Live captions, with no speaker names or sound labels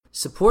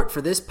Support for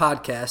this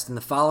podcast and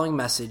the following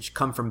message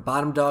come from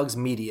Bottom Dogs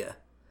Media.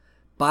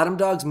 Bottom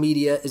Dogs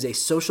Media is a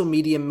social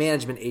media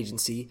management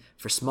agency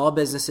for small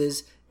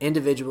businesses,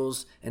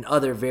 individuals, and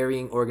other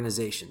varying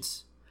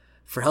organizations.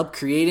 For help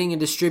creating and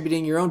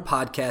distributing your own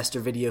podcast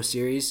or video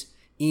series,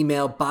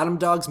 email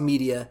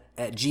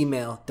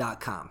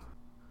bottomdogsmedia@gmail.com.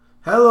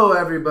 Hello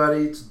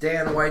everybody, it's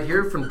Dan White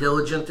here from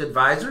Diligent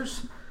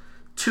Advisors.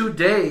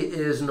 Today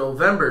is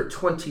November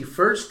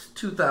 21st,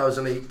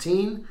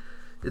 2018.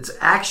 It's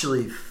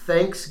actually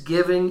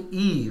Thanksgiving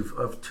Eve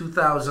of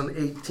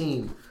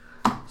 2018.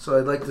 So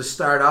I'd like to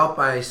start out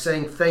by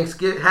saying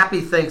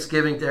Happy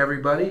Thanksgiving to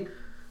everybody.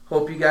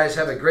 Hope you guys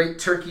have a great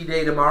Turkey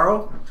Day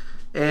tomorrow.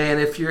 And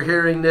if you're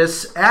hearing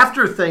this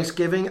after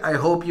Thanksgiving, I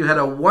hope you had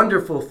a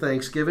wonderful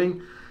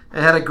Thanksgiving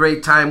and had a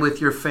great time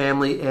with your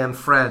family and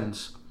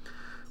friends.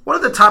 One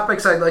of the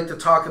topics I'd like to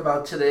talk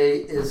about today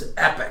is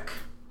EPIC.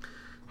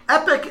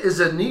 EPIC is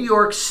a New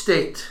York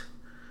State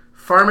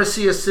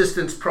pharmacy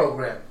assistance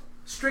program.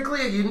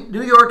 Strictly a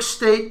New York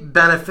State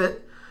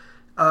benefit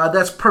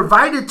that's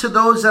provided to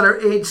those that are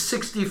age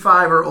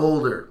 65 or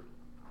older.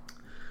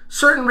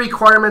 Certain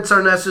requirements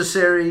are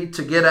necessary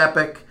to get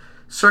EPIC.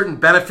 Certain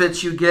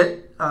benefits you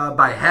get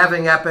by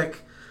having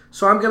EPIC.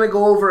 So I'm going to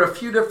go over a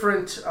few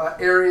different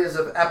areas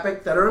of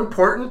EPIC that are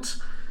important.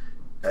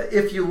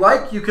 If you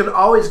like, you can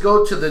always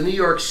go to the New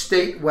York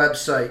State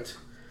website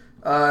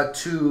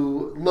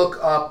to look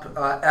up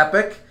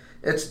EPIC.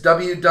 It's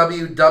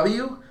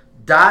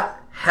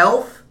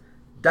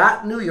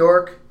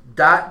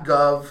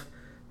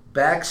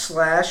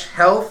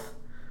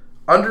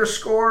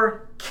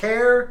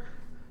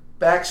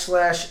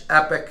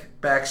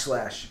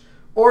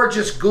Or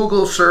just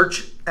Google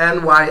search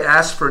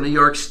NYS for New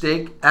York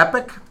State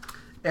EPIC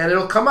and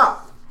it'll come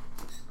up.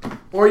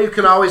 Or you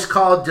can always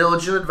call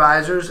Diligent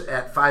Advisors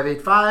at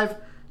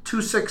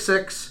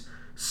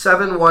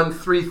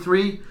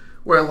 585-266-7133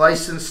 where a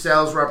licensed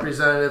sales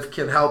representative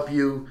can help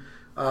you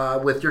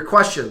with your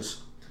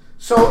questions.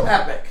 So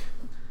EPIC,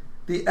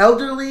 the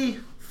Elderly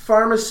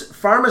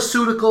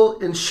Pharmaceutical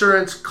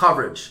Insurance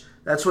Coverage.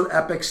 That's what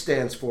EPIC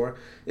stands for.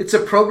 It's a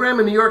program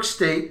in New York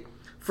State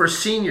for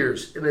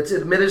seniors, and it's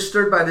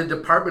administered by the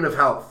Department of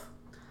Health.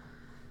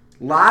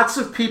 Lots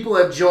of people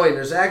have joined.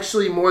 There's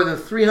actually more than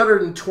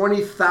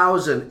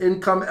 320,000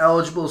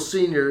 income-eligible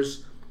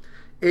seniors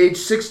age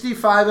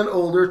 65 and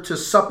older to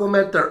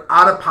supplement their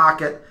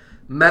out-of-pocket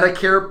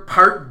Medicare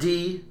Part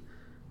D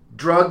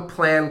drug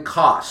plan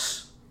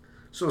costs.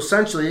 So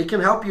essentially, it can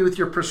help you with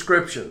your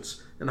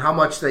prescriptions and how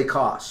much they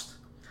cost.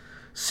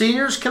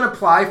 Seniors can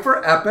apply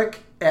for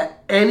EPIC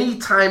at any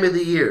time of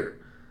the year.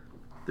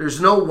 There's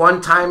no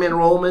one-time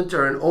enrollment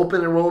or an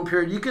open enrollment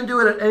period. You can do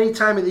it at any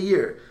time of the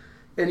year.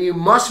 And you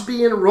must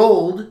be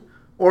enrolled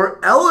or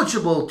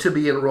eligible to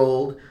be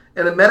enrolled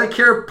in a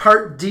Medicare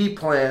Part D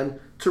plan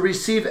to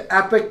receive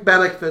EPIC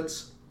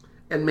benefits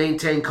and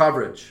maintain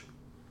coverage.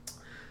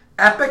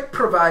 EPIC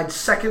provides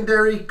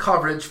secondary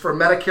coverage for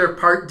Medicare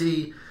Part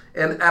D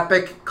and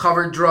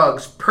EPIC-covered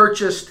drugs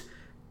purchased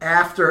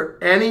after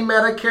any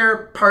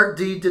Medicare Part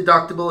D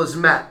deductible is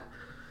met.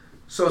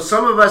 So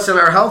some of us in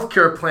our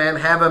healthcare plan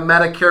have a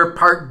Medicare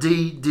Part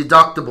D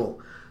deductible.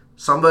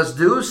 Some of us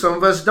do, some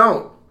of us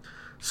don't.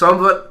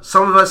 Some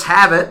of us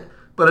have it,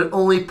 but it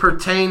only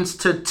pertains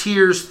to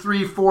tiers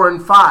 3, 4,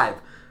 and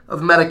 5 of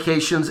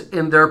medications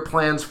in their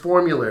plan's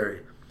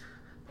formulary.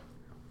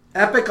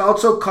 EPIC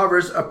also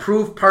covers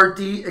approved Part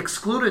D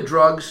excluded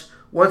drugs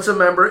once a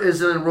member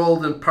is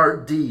enrolled in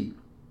Part D.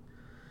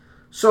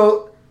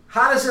 So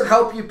how does it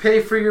help you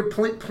pay for your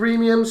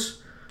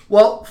premiums?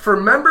 Well, for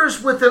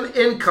members with an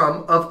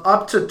income of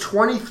up to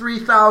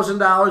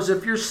 $23,000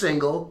 if you're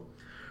single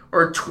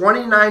or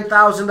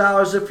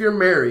 $29,000 if you're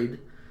married,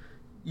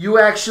 you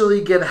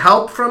actually get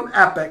help from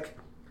EPIC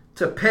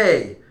to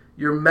pay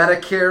your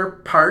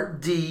Medicare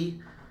Part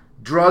D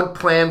drug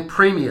plan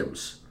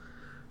premiums.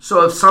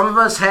 So if some of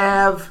us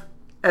have,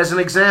 as an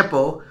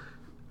example,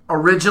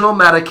 original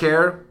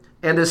Medicare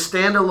and a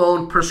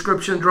standalone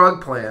prescription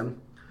drug plan,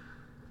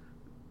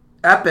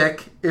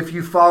 EPIC, if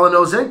you fall in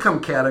those income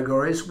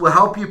categories, will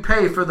help you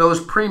pay for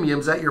those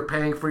premiums that you're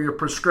paying for your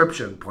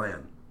prescription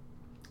plan.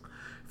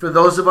 For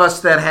those of us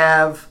that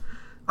have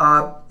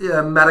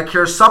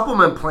Medicare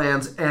supplement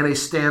plans and a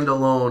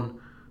standalone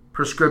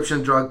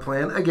prescription drug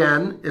plan,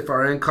 again, if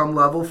our income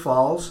level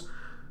falls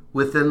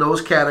within those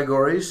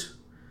categories,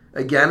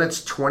 again, it's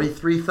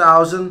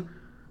 $23,000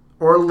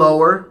 or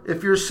lower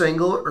if you're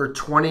single or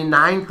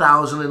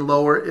 $29,000 and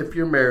lower if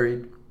you're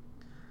married.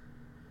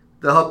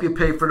 They'll help you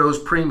pay for those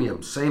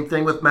premiums. Same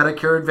thing with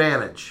Medicare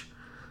Advantage.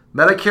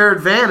 Medicare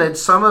Advantage,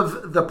 some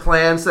of the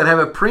plans that have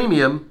a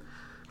premium,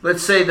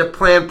 let's say the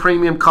plan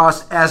premium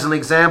cost, as an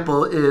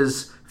example,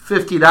 is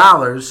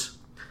 $50.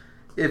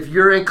 If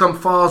your income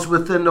falls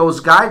within those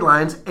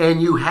guidelines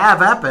and you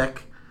have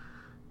EPIC,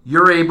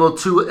 you're able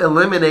to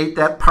eliminate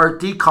that Part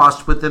D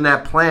cost within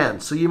that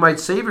plan. So you might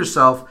save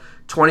yourself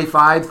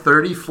 $25,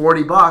 $30,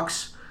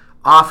 $40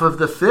 off of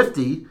the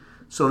 $50.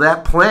 So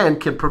that plan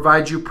can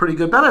provide you pretty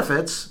good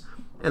benefits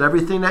and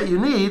everything that you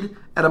need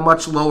at a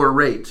much lower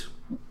rate.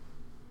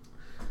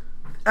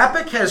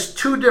 Epic has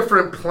two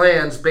different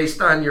plans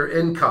based on your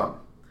income.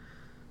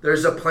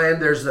 There's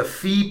the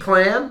fee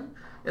plan,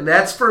 and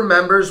that's for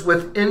members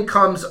with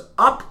incomes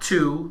up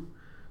to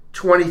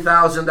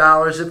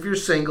 $20,000 if you're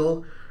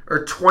single,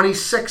 or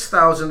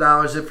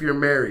 $26,000 if you're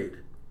married.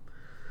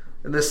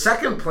 And the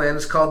second plan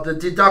is called the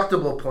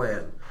deductible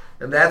plan,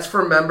 and that's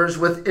for members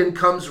with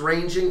incomes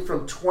ranging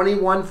from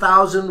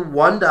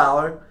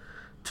 $21,001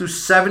 to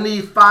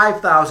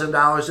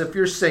 $75,000 if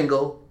you're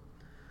single,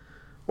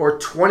 or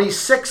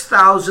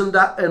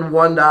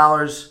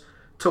 $26,001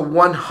 to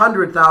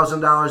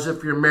 $100,000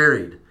 if you're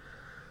married.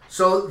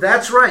 So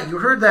that's right, you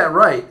heard that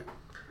right.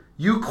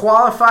 You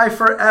qualify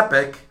for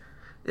Epic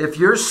if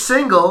you're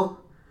single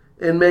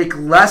and make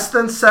less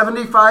than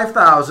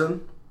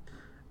 $75,000,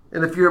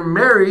 and if you're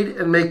married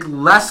and make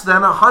less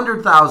than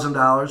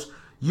 $100,000,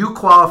 you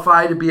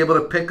qualify to be able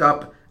to pick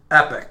up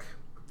Epic.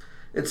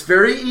 It's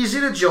very easy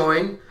to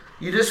join.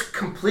 You just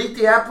complete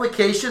the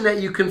application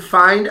that you can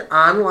find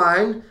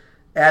online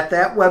at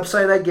that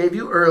website I gave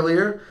you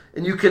earlier,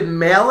 and you can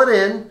mail it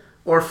in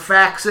or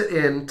fax it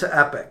in to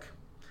Epic.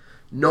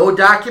 No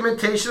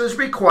documentation is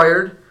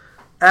required.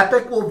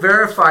 Epic will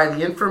verify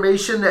the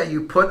information that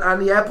you put on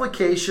the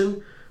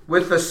application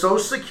with the Social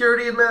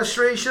Security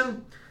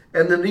Administration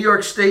and the New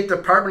York State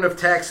Department of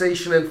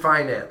Taxation and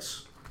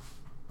Finance.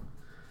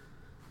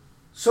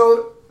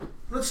 So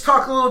let's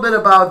talk a little bit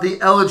about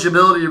the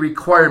eligibility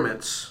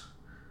requirements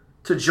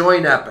to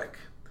join Epic.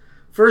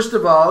 First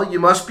of all, you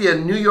must be a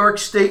New York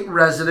State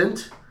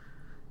resident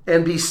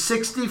and be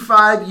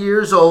 65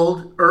 years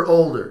old or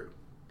older.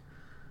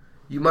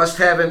 You must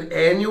have an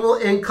annual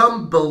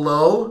income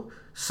below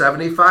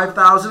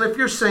 $75,000 if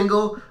you're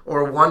single,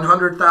 or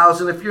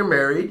 $100,000 if you're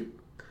married.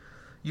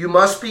 You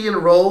must be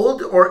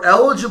enrolled or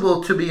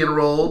eligible to be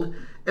enrolled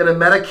in a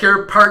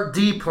Medicare Part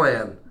D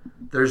plan.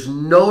 There's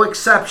no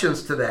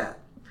exceptions to that.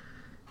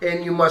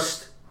 And you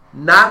must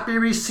not be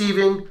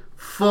receiving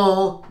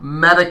full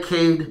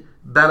Medicaid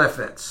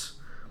benefits.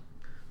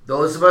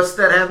 Those of us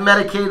that have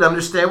Medicaid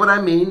understand what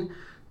I mean,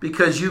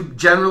 because you've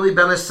generally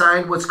been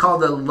assigned what's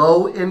called a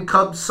low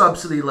income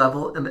subsidy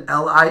level, an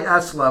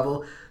LIS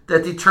level,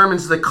 that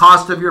determines the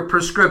cost of your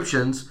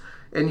prescriptions,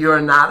 and you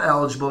are not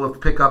eligible to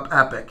pick up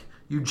Epic.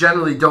 You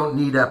generally don't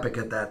need Epic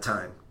at that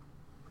time.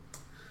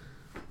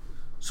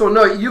 So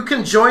no, you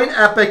can join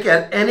Epic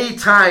at any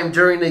time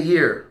during the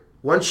year.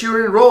 Once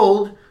you're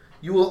enrolled,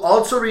 you will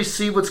also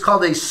receive what's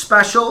called a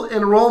special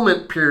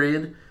enrollment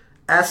period,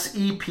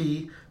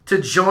 SEP,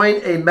 to join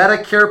a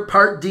Medicare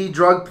Part D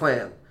drug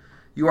plan.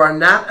 You are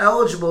not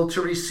eligible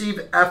to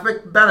receive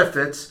Epic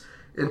benefits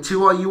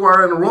until you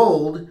are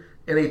enrolled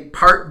in a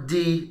Part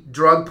D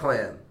drug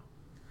plan.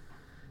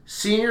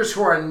 Seniors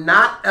who are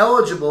not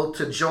eligible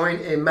to join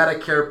a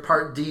Medicare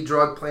Part D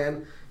drug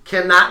plan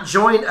cannot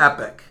join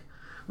Epic.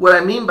 What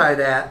I mean by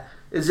that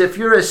is if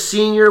you're a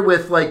senior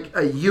with like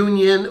a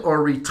union or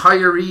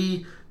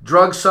retiree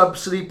drug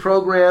subsidy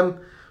program,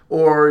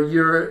 or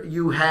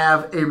you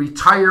have a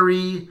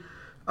retiree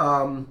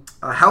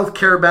a health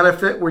care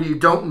benefit where you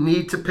don't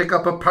need to pick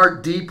up a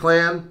Part D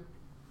plan,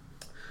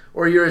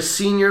 or you're a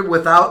senior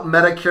without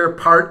Medicare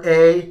Part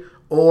A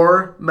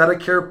or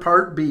Medicare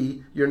Part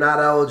B, you're not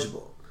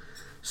eligible.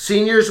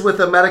 Seniors with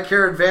a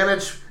Medicare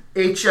Advantage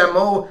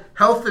HMO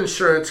health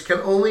insurance can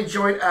only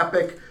join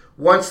Epic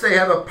once they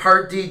have a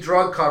Part D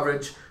drug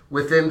coverage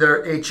within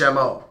their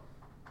HMO.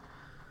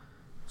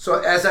 So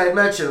as I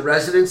mentioned,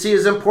 residency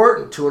is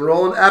important. To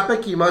enroll in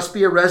Epic, you must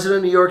be a resident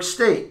of New York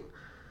State.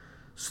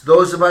 So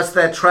those of us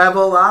that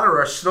travel a lot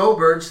or are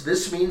snowbirds,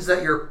 this means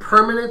that your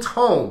permanent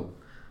home,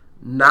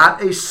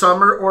 not a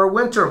summer or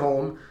winter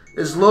home,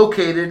 is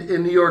located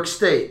in New York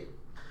State.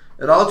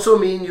 It also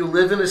means you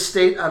live in a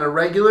state on a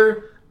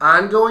regular,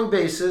 ongoing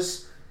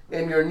basis,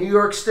 and your New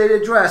York State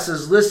address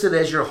is listed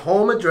as your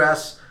home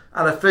address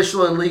on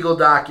official and legal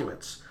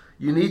documents.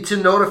 You need to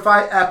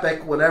notify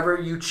Epic whenever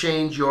you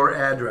change your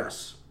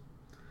address.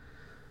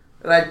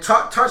 And I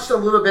touched a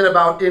little bit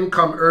about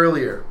income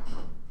earlier.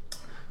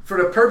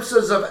 For the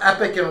purposes of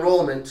Epic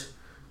enrollment,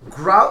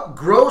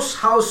 gross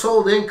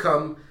household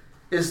income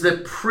is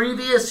the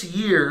previous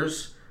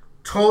year's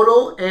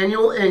total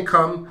annual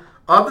income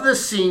of the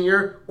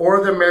senior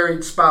or the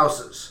married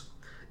spouses.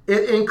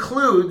 It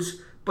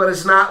includes, but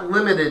is not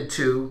limited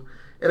to,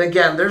 and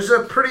again, there's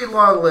a pretty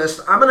long list.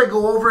 I'm going to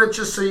go over it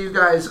just so you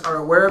guys are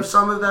aware of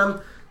some of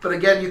them, but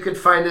again, you can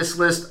find this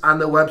list on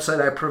the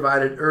website I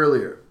provided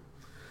earlier.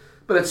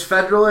 But it's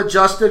federal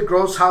adjusted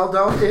gross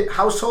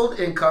household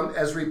income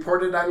as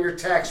reported on your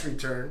tax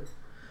return,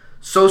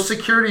 Social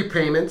Security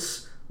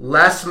payments,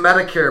 less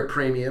Medicare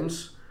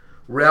premiums,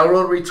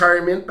 railroad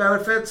retirement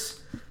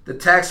benefits, the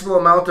taxable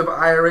amount of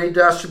IRA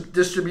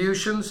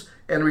distributions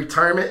and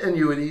retirement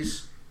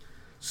annuities,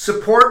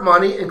 support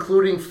money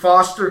including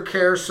foster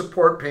care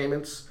support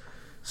payments,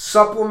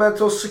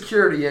 supplemental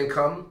security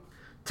income,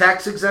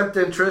 tax-exempt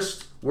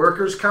interest,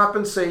 workers'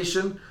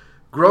 compensation,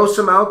 gross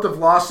amount of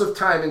loss of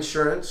time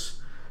insurance,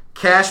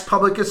 cash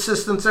public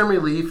assistance and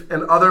relief,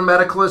 and other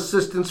medical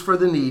assistance for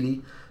the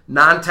needy,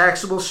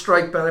 non-taxable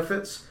strike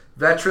benefits,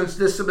 veterans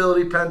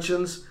disability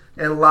pensions,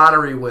 and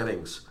lottery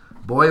winnings.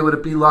 Boy, would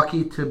it be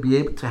lucky to be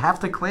able to have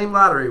to claim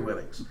lottery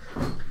winnings.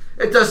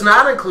 It does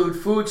not include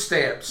food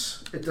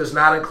stamps. It does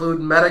not include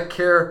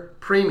Medicare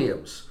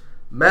premiums,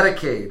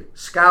 Medicaid,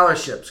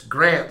 scholarships,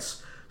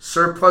 grants,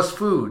 surplus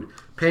food,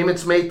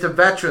 payments made to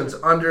veterans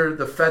under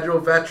the Federal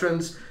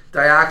Veterans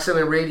Dioxin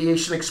and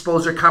Radiation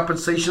Exposure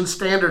Compensation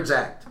Standards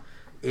Act,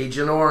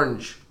 Agent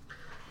Orange.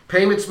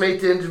 Payments made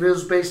to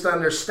individuals based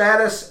on their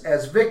status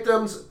as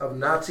victims of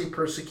Nazi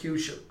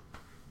persecution.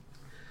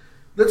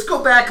 Let's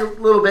go back a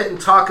little bit and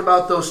talk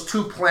about those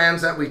two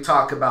plans that we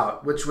talk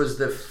about, which was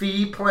the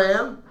fee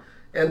plan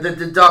and the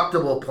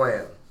deductible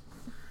plan.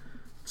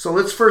 So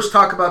let's first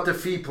talk about the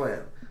fee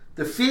plan.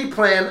 The fee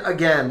plan,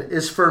 again,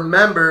 is for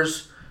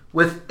members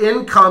with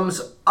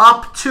incomes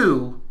up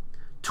to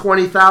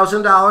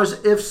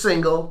 $20,000 if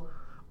single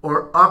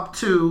or up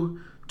to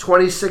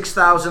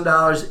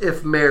 $26,000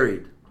 if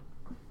married.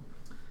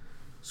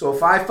 So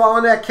if I fall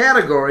in that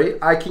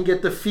category, I can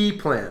get the fee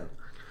plan.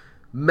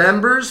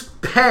 Members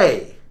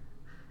pay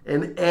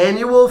an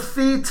annual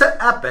fee to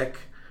Epic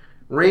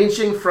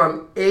ranging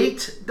from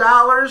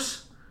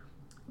 $8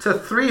 to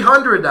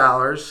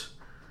 $300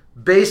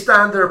 based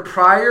on their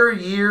prior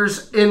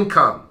year's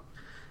income.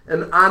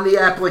 And on the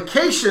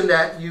application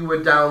that you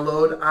would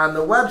download on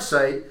the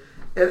website,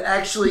 it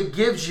actually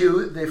gives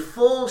you the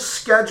full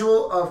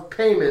schedule of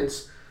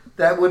payments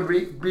that would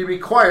be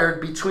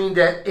required between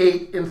that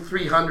 $8 and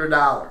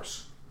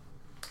 $300.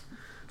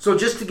 So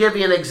just to give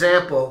you an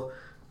example,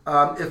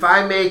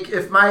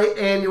 if my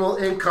annual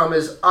income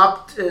is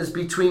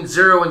between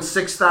 $0 and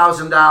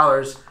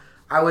 $6,000,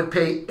 I would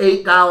pay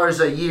 $8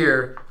 a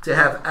year to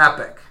have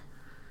Epic.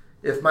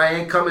 If my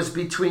income is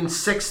between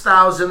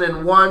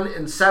 $6,001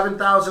 and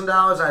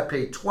 $7,000, I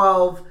pay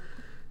 $12.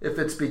 If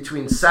it's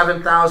between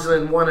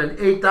 $7,001 and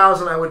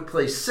 $8,000, I would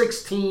pay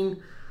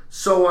 $16,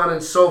 so on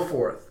and so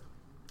forth.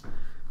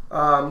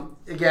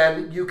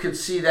 Again, you can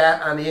see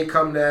that on the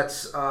income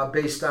that's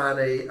based on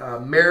a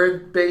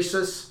merit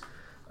basis.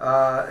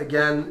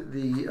 Again,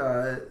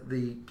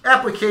 the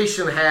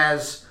application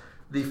has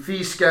the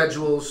fee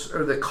schedules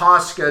or the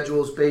cost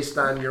schedules based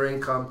on your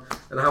income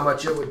and how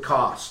much it would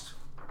cost.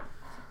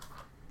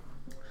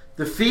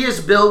 The fee is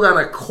billed on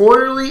a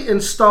quarterly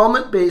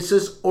installment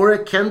basis, or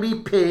it can be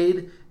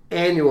paid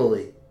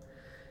annually.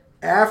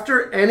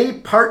 After any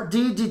Part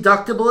D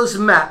deductible is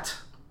met,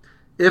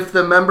 if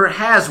the member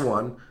has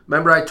one,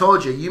 remember I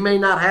told you, you may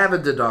not have a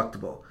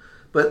deductible,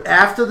 but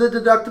after the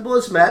deductible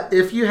is met,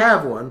 if you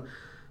have one,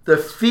 the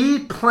fee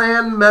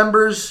plan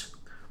members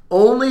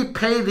only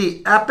pay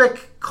the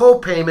Epic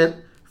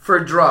copayment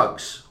for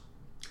drugs.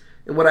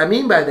 And what I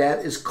mean by that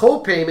is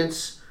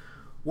copayments.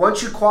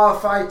 Once you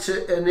qualify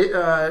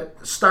to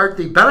start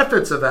the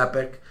benefits of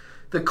Epic,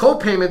 the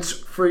copayments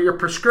for your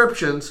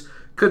prescriptions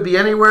could be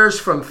anywhere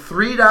from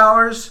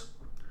 $3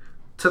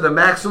 to the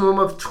maximum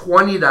of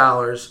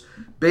 $20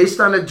 based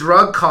on a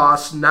drug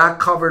cost not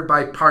covered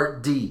by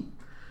Part D.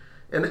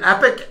 An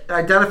Epic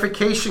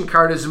identification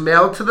card is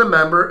mailed to the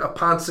member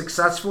upon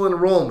successful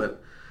enrollment.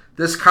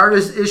 This card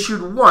is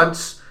issued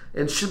once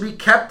and should be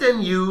kept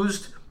and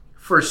used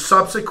for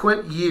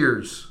subsequent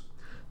years.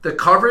 The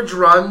coverage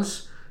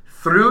runs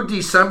through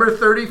December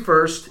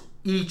 31st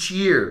each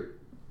year.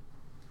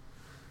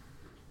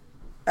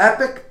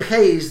 Epic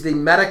pays the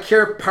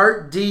Medicare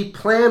Part D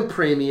plan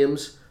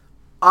premiums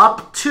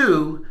up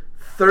to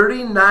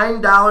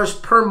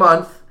 $39 per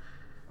month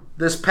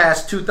this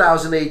past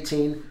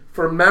 2018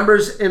 for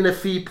members in the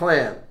fee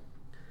plan.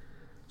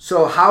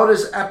 So how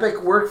does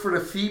Epic work for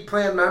the fee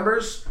plan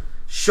members?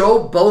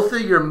 Show both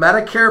of your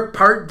Medicare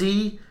Part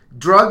D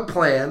drug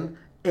plan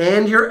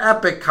and your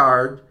Epic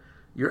card,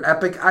 your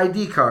Epic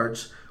ID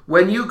cards,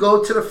 when you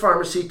go to the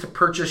pharmacy to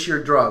purchase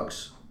your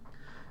drugs.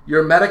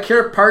 Your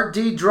Medicare Part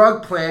D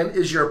drug plan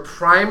is your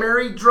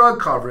primary drug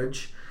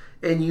coverage,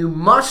 and you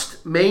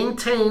must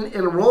maintain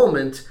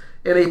enrollment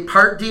in a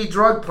Part D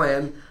drug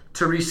plan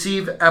to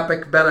receive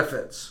Epic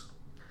benefits.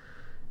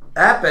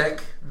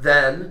 Epic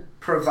then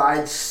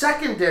provides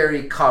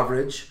secondary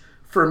coverage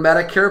for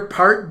Medicare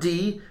Part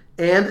D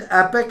and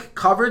Epic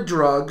covered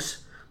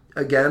drugs,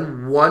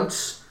 again,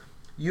 once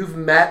you've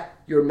met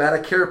your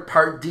Medicare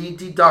Part D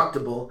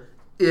deductible,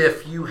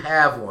 if you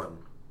have one.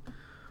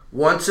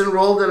 Once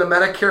enrolled in a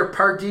Medicare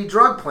Part D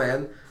drug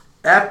plan,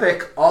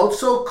 Epic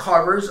also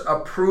covers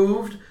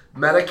approved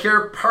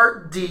Medicare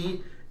Part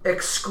D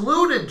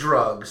excluded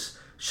drugs,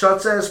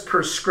 such as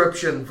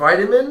prescription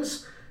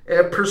vitamins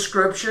and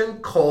prescription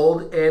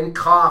cold and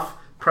cough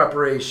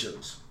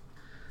preparations.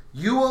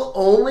 You will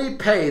only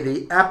pay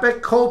the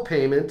Epic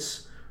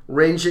copayments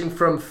ranging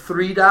from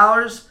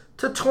 $3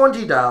 to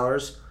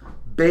 $20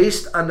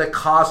 based on the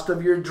cost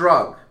of your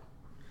drug.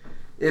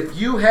 If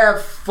you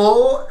have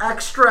full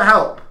extra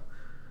help,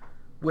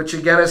 which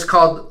again is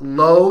called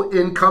Low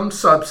Income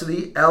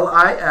Subsidy,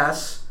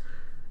 LIS,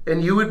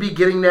 and you would be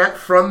getting that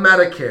from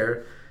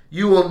Medicare,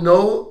 you will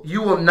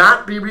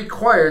not be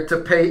required to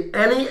pay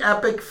any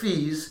Epic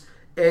fees,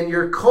 and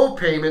your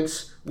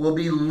co-payments will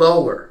be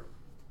lower.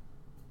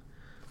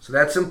 So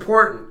that's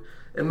important.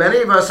 And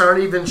many of us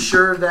aren't even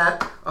sure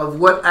of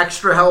what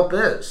extra help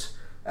is.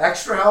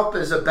 Extra help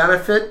is a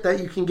benefit that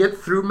you can get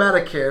through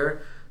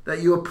Medicare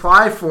that you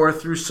apply for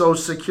through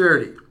Social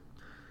Security.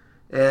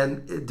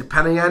 And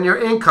depending on your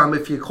income,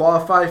 if you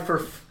qualify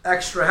for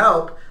extra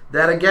help,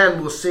 that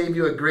again will save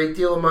you a great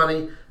deal of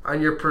money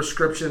on your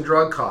prescription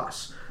drug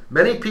costs.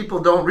 Many people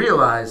don't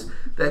realize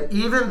that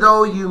even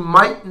though you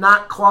might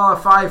not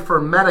qualify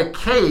for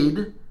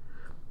Medicaid,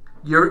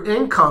 your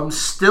income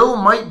still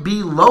might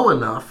be low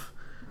enough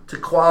to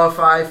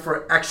qualify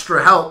for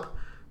extra help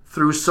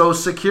through Social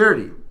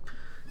Security.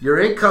 Your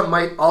income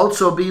might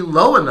also be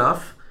low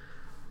enough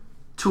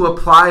to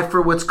apply for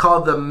what's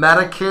called the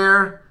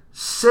Medicare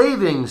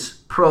Savings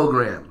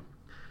Program.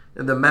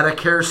 And the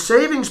Medicare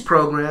Savings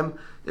Program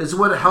is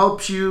what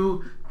helps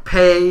you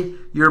pay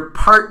your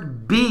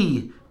Part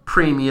B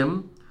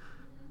premium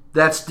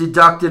that's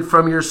deducted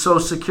from your Social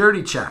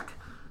Security check.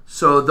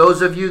 So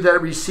those of you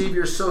that receive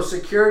your Social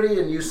Security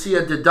and you see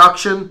a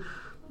deduction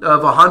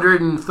of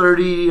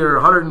 $130 or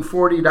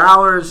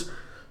 $140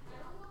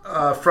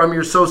 from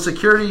your Social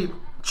Security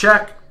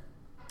check,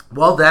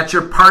 well, that's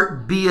your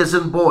Part B as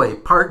in boy,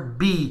 Part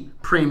B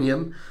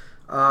premium.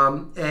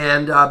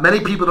 And many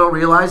people don't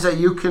realize that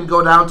you can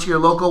go down to your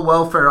local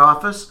welfare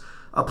office,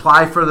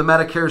 apply for the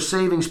Medicare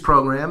Savings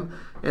Program,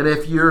 and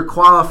if you're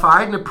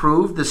qualified and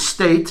approved, the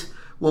state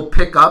will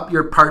pick up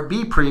your Part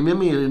B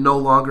premium. You no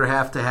longer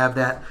have to have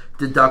that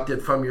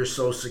deducted from your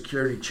Social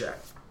Security check.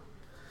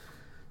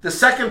 The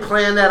second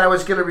plan that I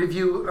was going to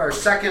review, or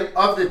second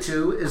of the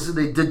two, is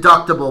the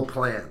deductible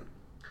plan.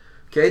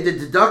 Okay, the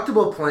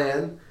deductible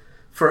plan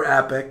for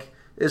Epic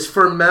is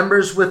for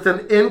members with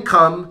an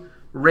income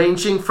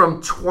ranging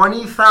from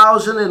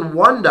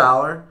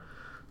 $20,001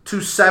 to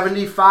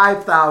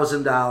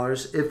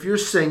 $75,000 if you're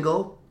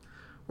single,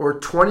 or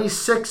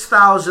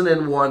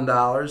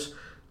 $26,001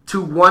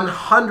 to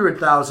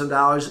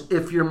 $100,000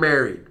 if you're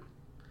married.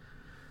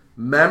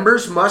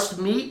 Members must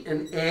meet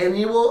an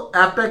annual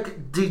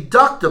Epic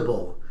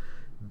deductible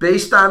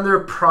based on their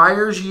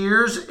prior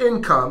year's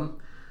income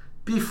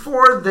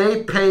before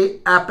they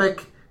pay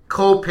Epic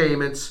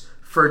co-payments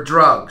for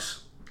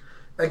drugs.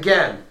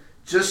 Again,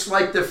 just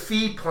like the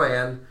fee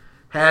plan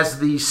has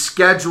the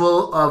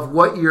schedule of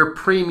what your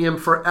premium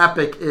for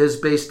Epic is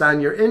based on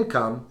your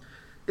income,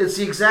 it's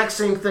the exact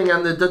same thing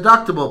on the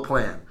deductible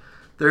plan.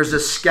 There's a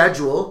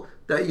schedule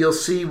that you'll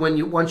see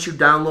once you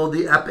download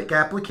the Epic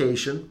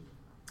application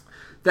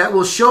that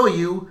will show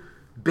you,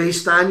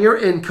 based on your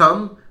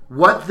income,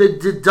 what the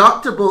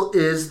deductible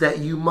is that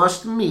you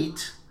must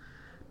meet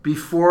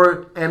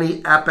before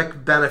any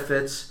Epic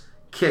benefits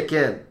kick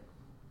in.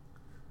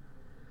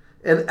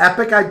 An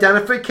Epic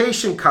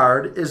identification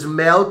card is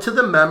mailed to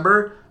the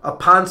member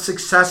upon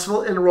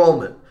successful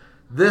enrollment.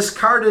 This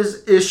card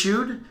is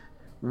issued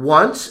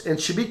once and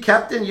should be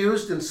kept and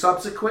used in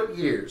subsequent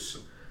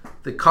years.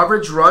 The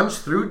coverage runs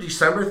through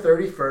December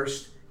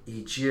 31st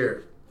each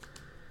year.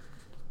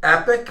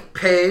 Epic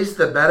pays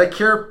the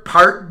Medicare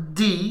Part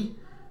D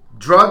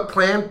drug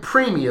plan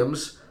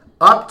premiums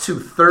up to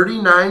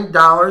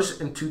 $39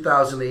 in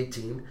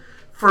 2018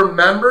 for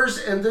members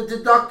in the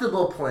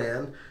deductible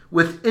plan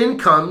with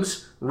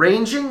incomes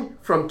ranging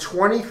from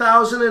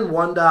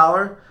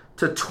 $20,001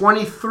 to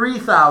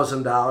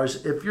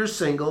 $23,000 if you're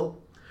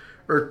single,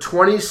 or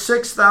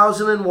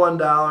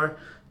 $26,001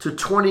 to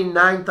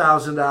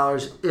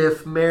 $29,000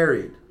 if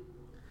married.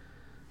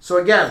 So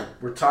again,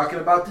 we're talking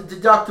about the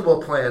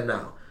deductible plan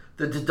now.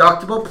 The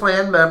deductible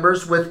plan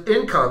members with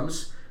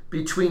incomes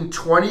between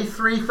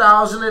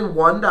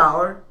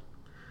 $23,001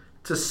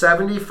 to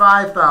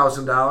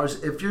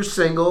 $75,000 if you're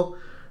single,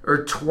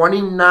 or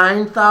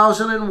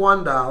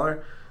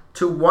 $29,001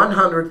 to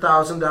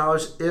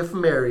 $100,000 if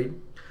married,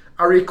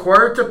 are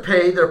required to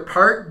pay their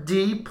Part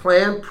D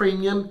plan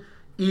premium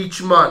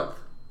each month.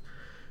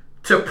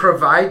 To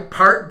provide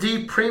Part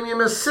D premium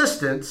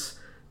assistance,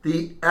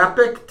 the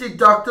Epic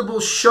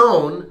deductible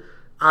shown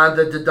on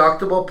the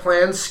deductible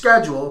plan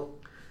schedule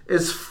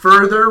is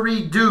further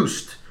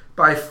reduced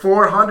by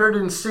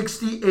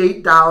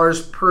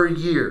 $468 per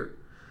year,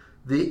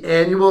 the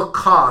annual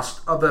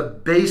cost of a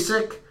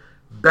basic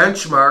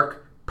benchmark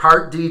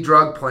Part D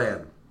drug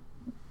plan.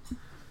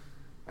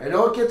 I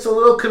know it gets a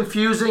little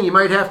confusing. You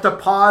might have to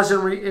pause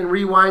and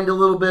rewind a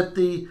little bit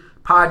the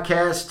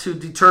podcast to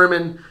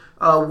determine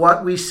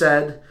what we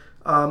said.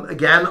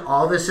 Again,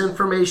 all this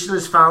information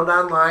is found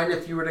online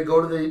if you were to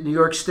go to the New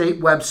York State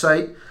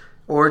website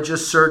or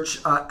just search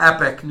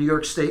Epic, New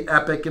York State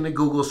Epic in a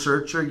Google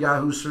search or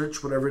Yahoo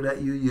search, whatever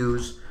that you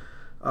use.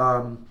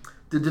 The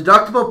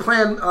deductible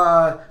plan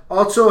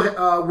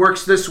also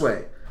works this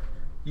way.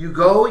 You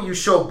go, you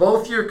show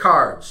both your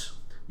cards.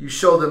 You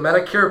show the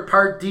Medicare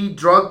Part D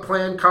drug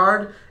plan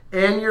card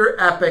and your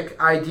Epic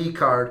ID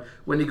card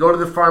when you go to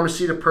the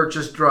pharmacy to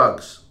purchase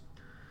drugs.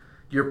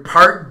 Your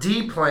Part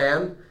D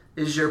plan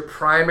is your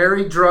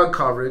primary drug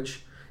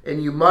coverage,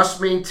 and you must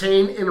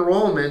maintain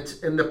enrollment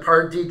in the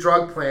Part D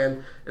drug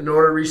plan in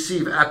order to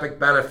receive Epic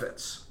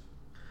benefits.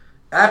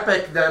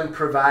 Epic then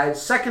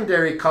provides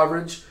secondary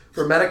coverage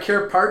for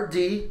Medicare Part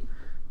D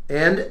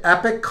and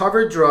Epic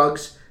covered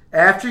drugs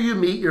after you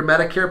meet your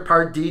Medicare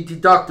Part D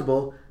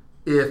deductible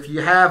if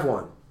you have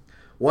one.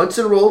 Once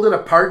enrolled in a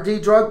Part D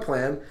drug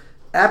plan,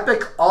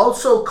 Epic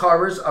also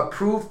covers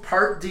approved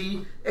Part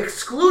D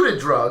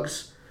excluded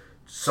drugs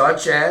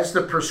such as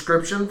the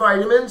prescription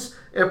vitamins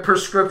and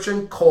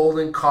prescription cold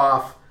and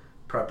cough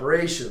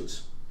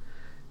preparations.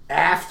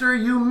 After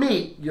you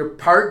meet your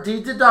Part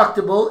D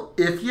deductible,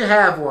 if you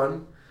have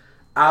one,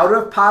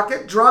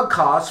 out-of-pocket drug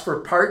costs for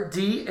Part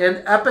D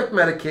and Epic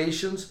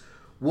medications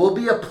will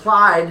be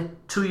applied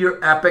to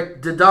your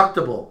Epic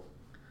deductible.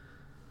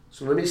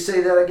 So let me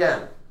say that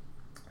again.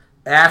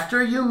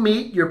 After you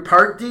meet your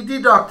Part D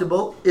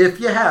deductible, if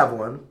you have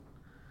one,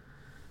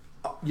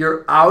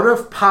 your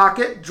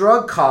out-of-pocket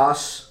drug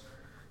costs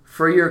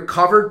for your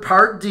covered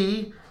Part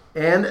D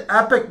and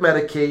Epic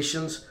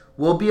medications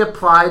will be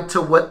applied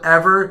to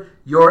whatever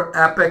your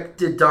Epic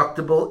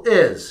deductible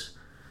is.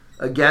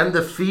 Again,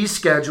 the fee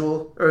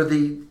schedule or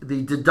the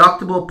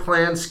deductible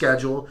plan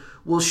schedule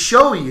will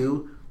show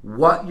you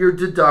what your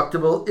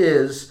deductible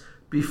is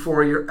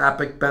before your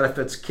Epic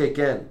benefits kick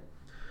in.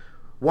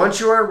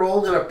 Once you are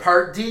enrolled in a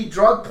Part D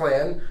drug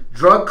plan,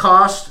 drug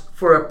costs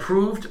for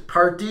approved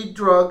Part D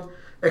drug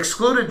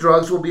excluded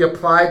drugs will be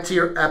applied to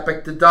your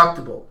Epic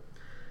deductible.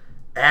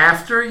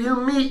 After you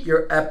meet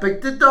your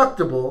Epic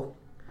deductible,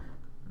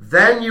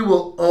 then you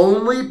will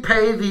only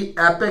pay the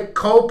Epic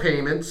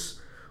co-payments,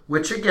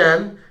 which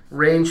again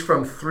range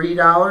from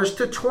 $3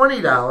 to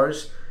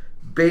 $20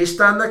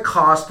 based on the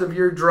cost of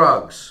your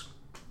drugs.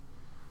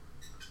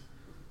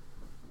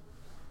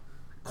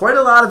 Quite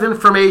a lot of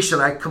information.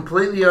 I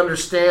completely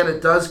understand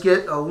it does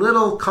get a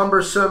little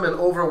cumbersome and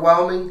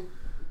overwhelming.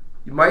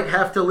 You might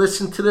have to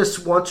listen to this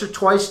once or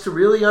twice to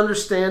really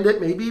understand it,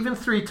 maybe even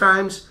 3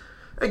 times.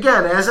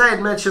 Again, as I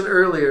had mentioned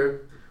earlier,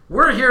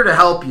 we're here to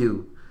help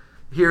you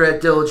here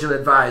at Diligent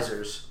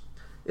Advisors.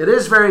 It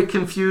is very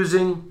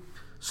confusing,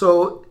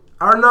 so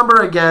our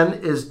number again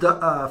is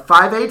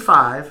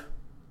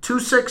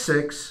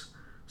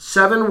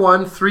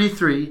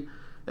 585-266-7133,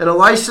 and a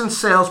licensed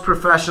sales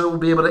professional will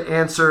be able to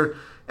answer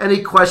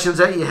any questions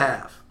that you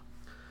have.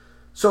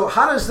 So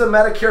how does the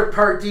Medicare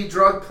Part D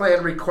drug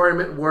plan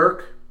requirement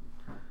work?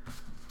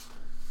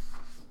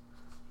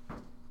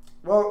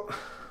 Well,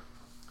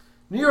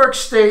 New York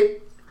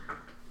State,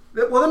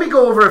 let me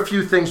go over a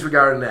few things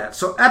regarding that.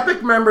 So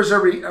Epic members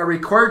are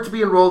required to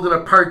be enrolled in a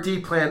Part D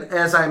plan,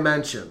 as I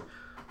mentioned,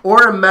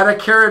 or a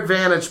Medicare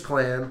Advantage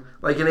plan,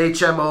 like an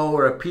HMO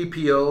or a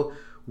PPO,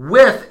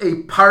 with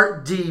a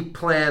Part D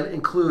plan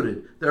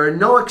included. There are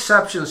no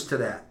exceptions to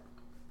that.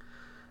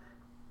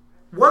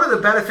 One of the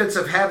benefits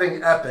of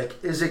having Epic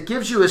is it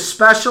gives you a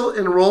special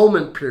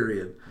enrollment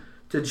period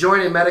to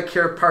join a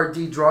Medicare Part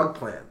D drug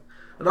plan.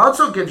 It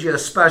also gives you a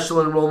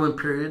special enrollment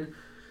period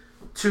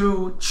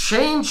to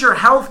change your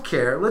health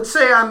care. Let's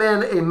say I'm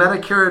in a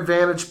Medicare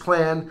Advantage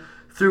plan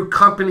through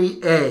Company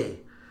A,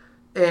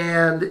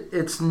 and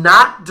it's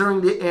not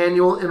during the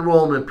annual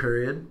enrollment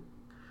period.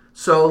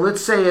 So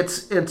let's say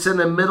it's in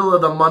the middle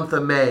of the month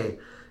of May,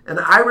 and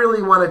I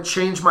really want to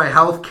change my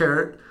health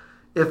care.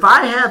 If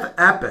I have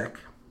Epic,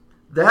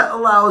 that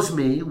allows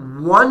me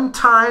one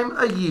time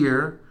a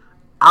year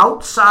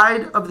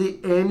outside of the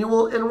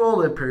annual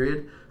enrollment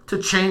period to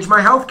change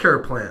my health care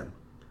plan.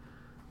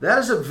 That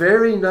is a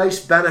very nice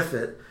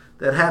benefit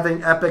that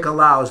having Epic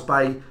allows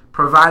by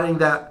providing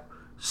that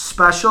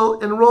special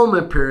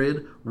enrollment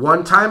period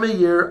one time a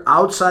year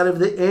outside of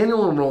the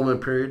annual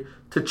enrollment period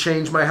to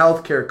change my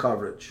health care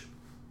coverage.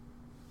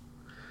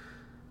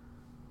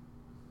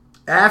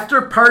 After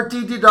Part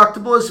D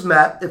deductible is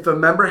met, if a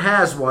member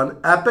has one,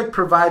 Epic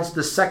provides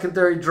the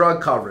secondary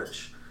drug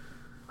coverage.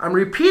 I'm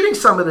repeating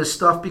some of this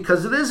stuff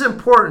because it is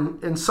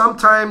important, and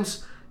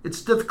sometimes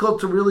it's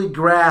difficult to really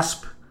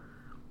grasp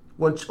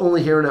when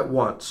only hearing it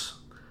once.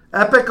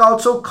 Epic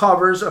also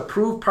covers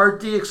approved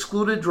Part D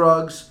excluded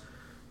drugs,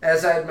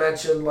 as I had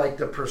mentioned, like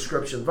the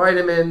prescription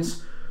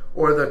vitamins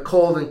or the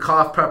cold and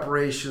cough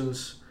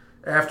preparations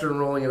after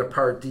enrolling in a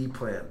Part D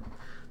plan.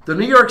 The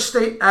New York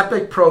State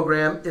Epic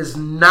program is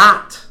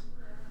not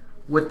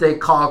what they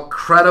call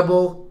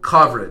credible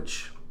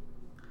coverage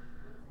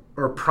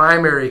or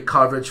primary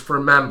coverage for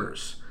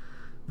members.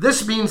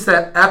 This means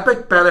that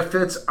Epic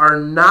benefits are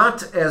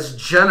not as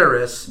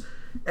generous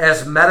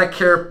as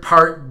Medicare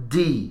Part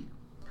D.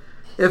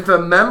 If a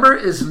member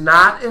is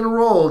not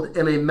enrolled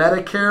in a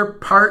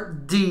Medicare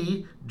Part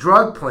D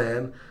drug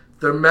plan,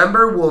 the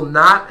member will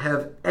not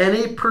have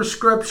any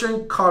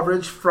prescription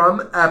coverage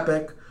from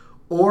Epic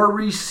or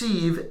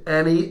receive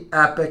any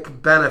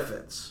Epic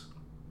benefits.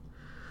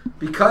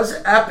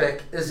 Because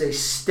Epic is a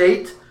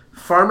state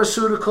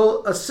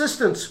pharmaceutical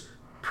assistance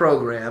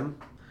program,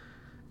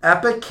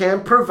 Epic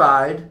can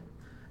provide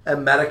a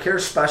Medicare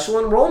special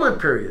enrollment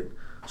period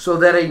so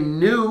that a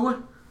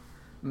new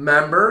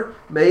member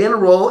may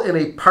enroll in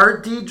a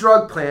Part D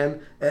drug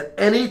plan at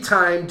any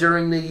time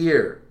during the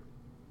year.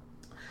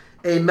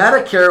 A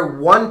Medicare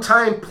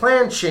one-time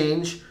plan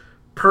change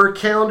per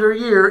calendar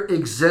year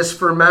exists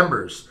for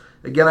members.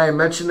 Again, I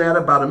mentioned that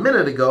about a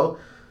minute ago,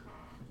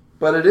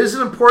 but it is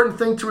an important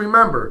thing to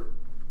remember.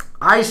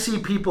 I see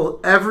people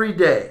every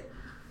day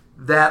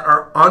that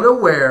are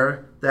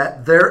unaware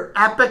that their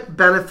Epic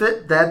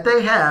benefit that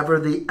they have, or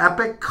the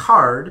Epic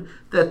card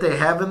that they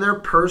have in their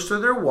purse or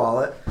their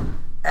wallet,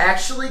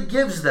 actually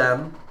gives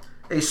them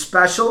a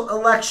special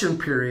election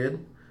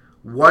period,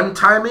 one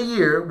time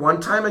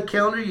a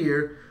calendar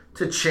year,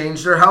 to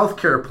change their health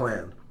care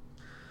plan.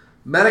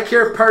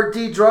 Medicare Part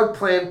D drug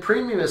plan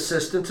premium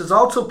assistance is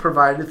also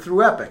provided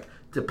through Epic,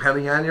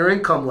 depending on your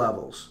income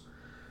levels.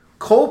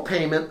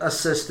 Co-payment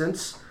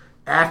assistance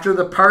after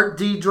the Part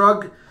D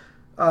drug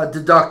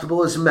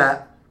deductible is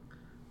met,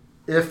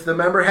 if the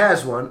member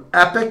has one.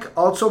 Epic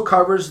also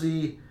covers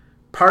the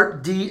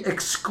Part D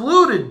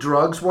excluded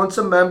drugs once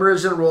a member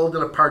is enrolled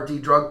in a Part D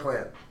drug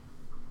plan.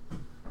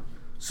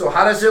 So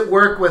how does it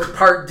work with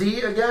Part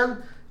D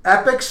again?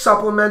 Epic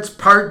supplements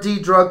Part D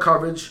drug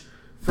coverage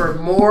for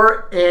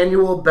more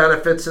annual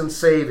benefits and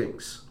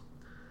savings.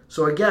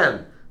 So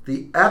again,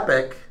 the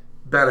Epic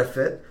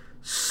benefit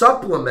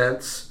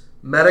supplements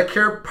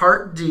Medicare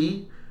Part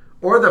D,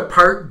 or the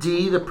Part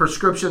D, the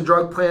prescription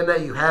drug plan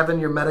that you have in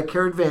your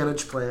Medicare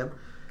Advantage plan.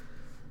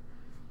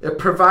 It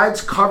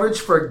provides coverage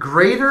for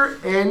greater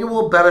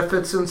annual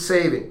benefits and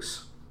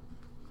savings.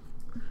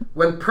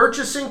 When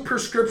purchasing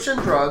prescription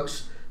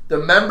drugs, the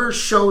member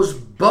shows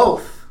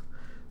both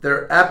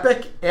their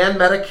Epic and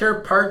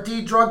Medicare Part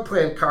D drug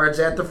plan cards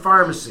at the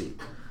pharmacy,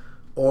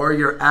 or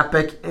your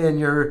Epic and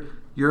your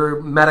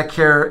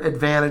Medicare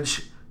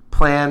Advantage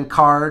plan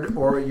card,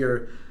 or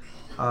your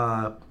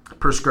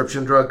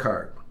prescription drug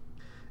card.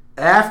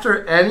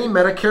 After any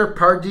Medicare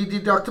Part D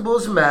deductible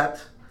is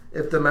met,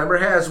 if the member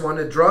has one,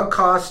 the drug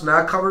costs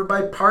not covered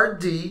by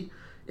Part D,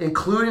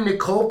 including the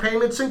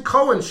co-payments and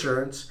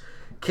co-insurance,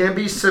 can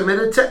be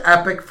submitted to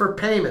Epic for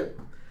payment.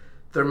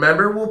 The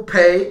member will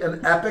pay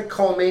an Epic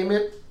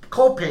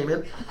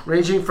co-payment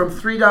ranging from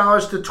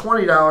 $3 to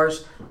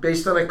 $20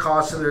 based on the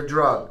cost of their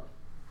drug.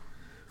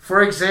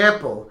 For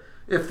example,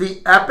 if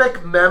the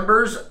Epic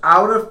member's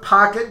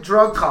out-of-pocket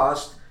drug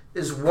cost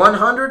is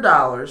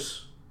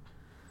 $100,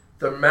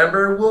 the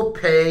member will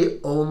pay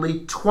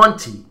only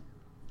 $20.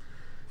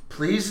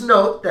 Please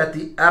note that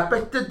the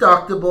Epic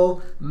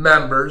deductible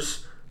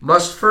members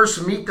must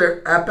first meet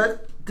their Epic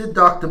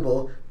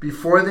deductible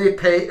before they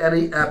pay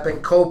any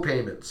Epic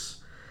co-payments.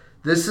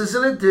 This is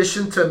in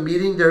addition to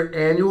meeting their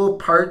annual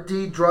Part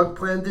D drug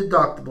plan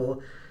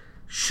deductible,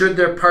 should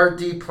their Part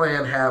D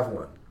plan have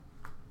one.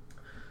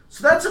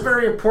 So that's a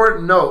very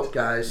important note,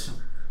 guys.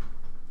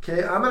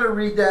 Okay, I'm going to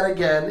read that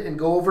again and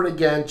go over it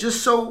again,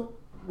 just so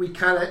we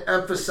kind of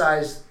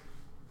emphasize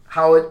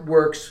how it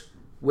works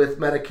with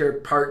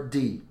Medicare Part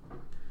D.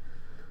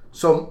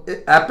 So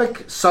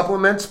Epic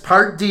supplements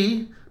Part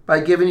D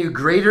by giving you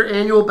greater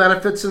annual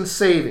benefits and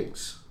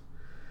savings.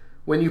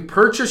 When you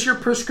purchase your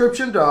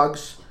prescription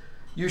drugs,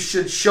 you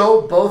should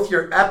show both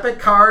your Epic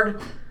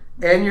card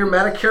and your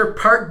Medicare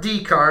Part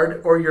D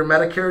card, or your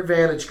Medicare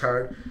Advantage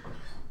card,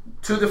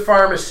 to the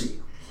pharmacy.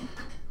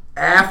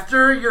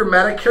 After your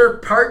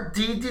Medicare Part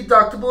D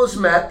deductible is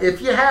met,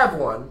 if you have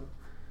one,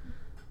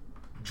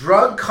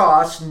 drug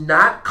costs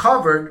not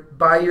covered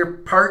by your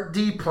Part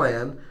D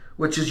plan,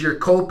 which is your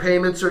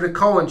co-payments or the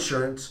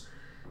co-insurance,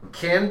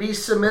 can be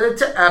submitted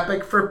to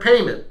Epic for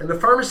payment. And the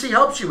pharmacy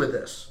helps you with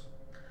this.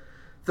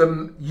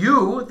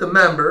 The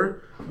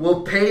member,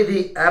 will pay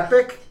the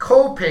Epic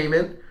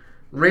co-payment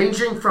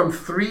ranging from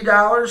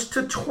 $3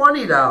 to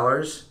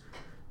 $20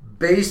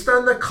 based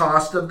on the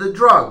cost of the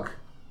drug.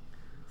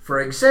 For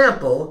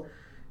example,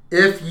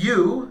 if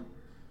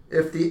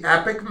the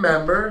Epic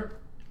member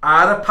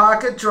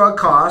out-of-pocket drug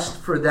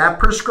cost for that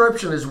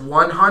prescription is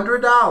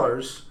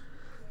 $100,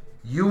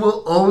 you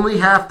will only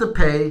have to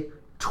pay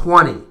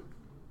 $20.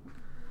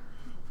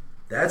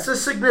 That's a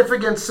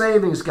significant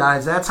savings,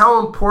 guys. That's how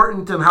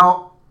important and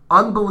how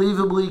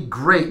unbelievably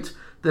great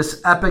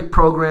this Epic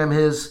program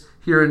is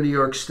here in New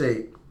York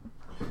State.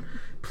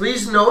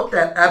 Please note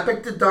that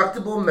Epic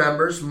deductible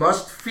members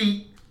must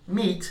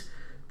meet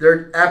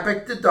their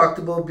Epic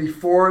deductible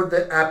before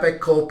the Epic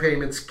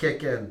co-payments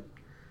kick in.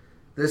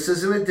 This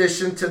is in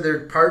addition to their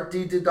Part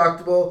D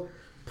deductible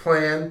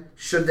plan,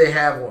 should they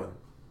have one.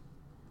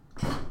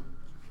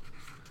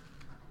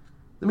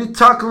 Let me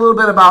talk a little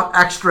bit about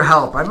Extra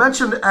Help. I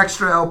mentioned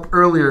Extra Help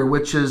earlier,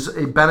 which is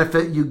a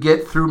benefit you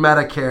get through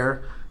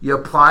Medicare. You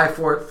apply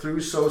for it through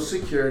Social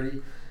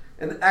Security.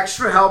 And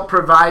Extra Help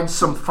provides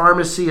some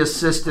pharmacy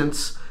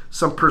assistance,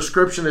 some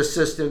prescription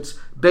assistance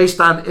based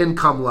on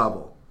income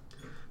level.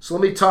 So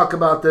let me talk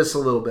about this a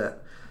little bit.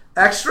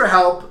 Extra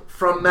Help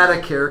from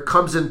Medicare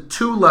comes in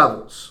two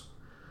levels,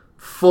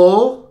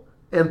 full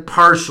and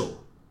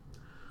partial.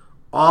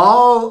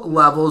 All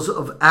levels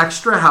of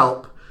Extra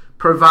Help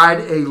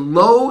provide a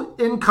low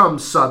income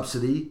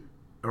subsidy,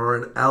 or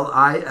an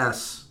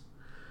LIS,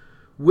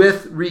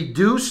 with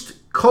reduced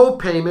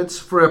co-payments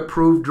for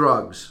approved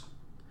drugs.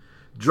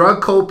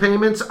 Drug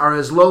co-payments are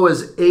as low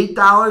as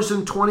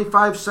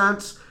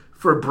 $8.25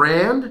 for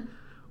brand,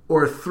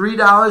 or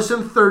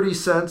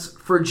 $3.30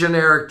 for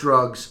generic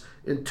drugs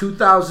in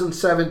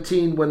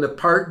 2017 when the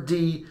Part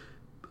D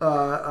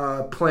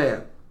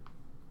plan.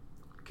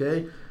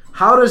 Okay?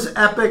 How does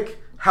Epic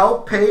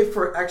help pay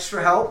for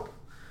extra help?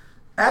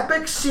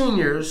 Epic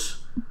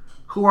seniors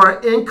who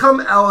are income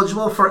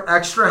eligible for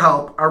extra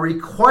help are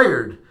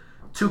required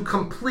to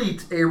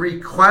complete a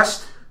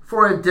request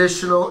for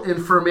additional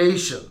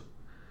information,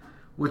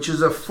 which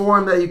is a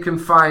form that you can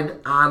find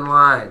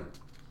online.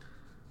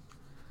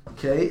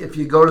 Okay, if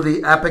you go to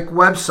the Epic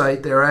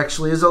website, there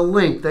actually is a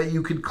link that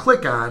you could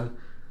click on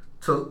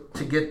to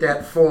get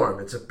that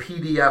form. It's a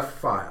PDF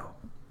file.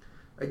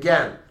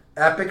 Again,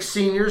 Epic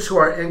seniors who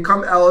are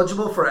income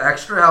eligible for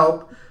extra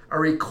help are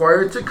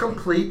required to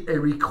complete a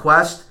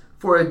request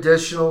for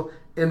additional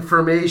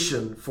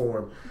information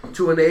form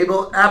to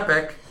enable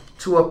Epic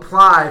to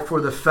apply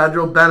for the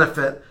federal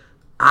benefit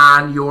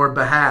on your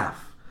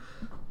behalf.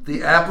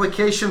 The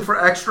application for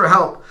extra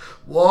help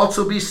will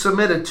also be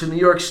submitted to New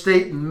York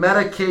State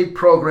Medicaid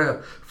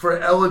program for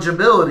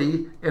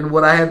eligibility in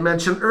what I had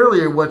mentioned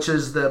earlier, which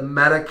is the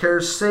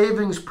Medicare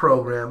Savings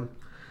Program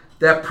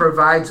that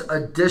provides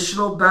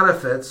additional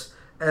benefits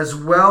as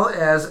well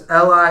as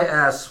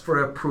LIS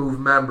for approved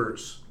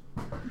members.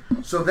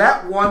 So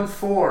that one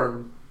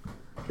form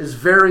is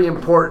very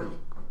important.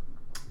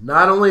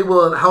 Not only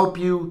will it help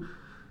you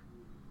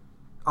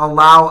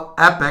allow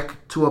Epic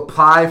to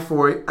apply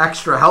for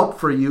extra help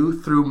for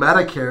you through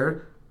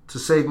Medicare to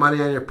save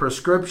money on your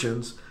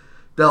prescriptions,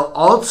 they'll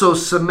also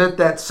submit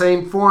that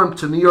same form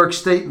to New York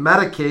State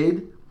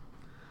Medicaid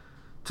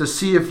to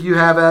see if you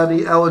have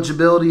any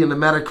eligibility in the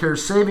Medicare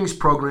Savings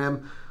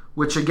Program,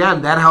 which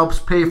again, that helps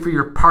pay for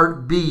your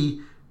Part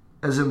B,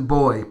 as in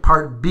boy,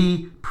 Part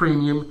B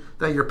premium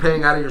that you're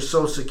paying out of your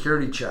Social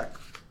Security check.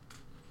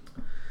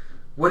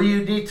 What do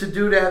you need to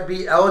do to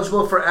be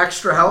eligible for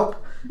extra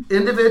help?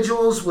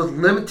 Individuals with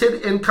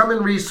limited income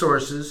and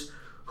resources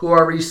who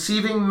are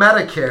receiving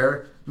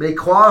Medicare may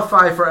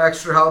qualify for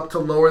extra help to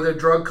lower their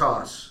drug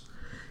costs.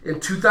 In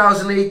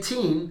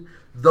 2018,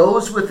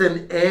 those with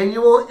an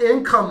annual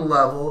income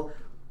level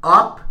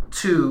up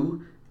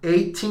to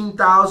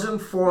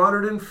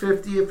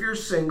 $18,450 if you're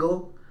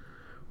single,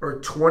 or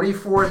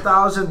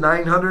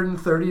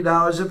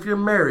 $24,930 if you're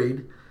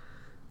married,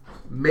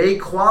 may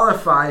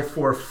qualify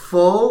for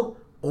full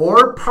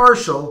or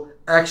partial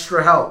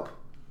extra help.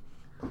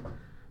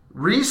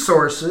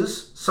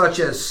 Resources such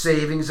as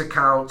savings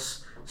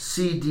accounts,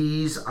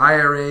 CDs,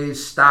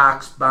 IRAs,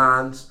 stocks,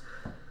 bonds,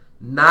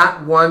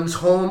 not one's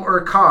home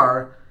or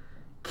car,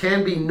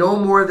 can be no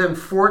more than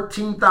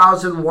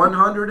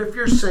 $14,100 if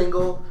you're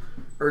single,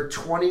 or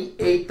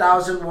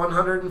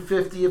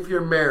 $28,150 if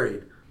you're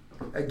married.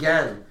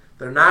 Again,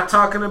 they're not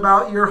talking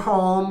about your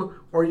home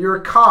or your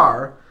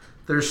car.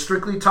 They're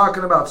strictly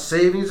talking about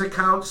savings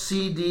accounts,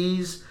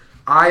 CDs,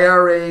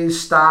 IRAs,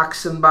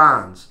 stocks, and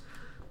bonds.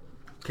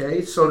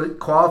 Okay, so to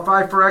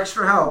qualify for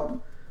extra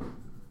help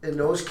in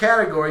those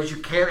categories, you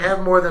can't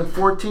have more than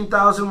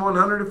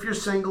 $14,100 if you're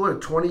single, or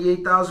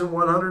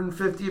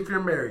 $28,150 if you're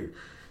married.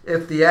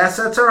 If the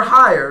assets are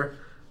higher,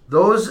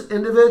 those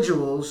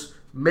individuals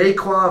may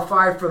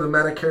qualify for the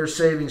Medicare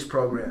Savings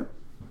Program.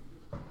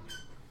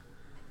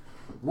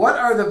 What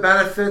are the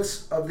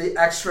benefits of the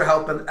extra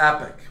help in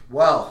Epic?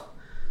 Well,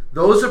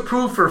 those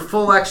approved for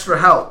full extra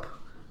help,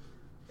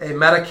 a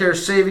Medicare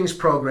Savings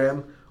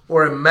Program,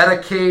 or a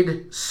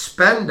Medicaid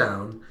spend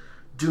down,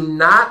 do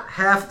not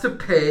have to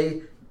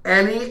pay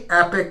any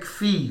Epic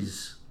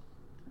fees.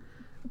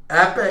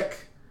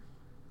 Epic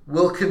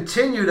will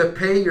continue to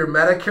pay your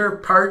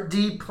Medicare Part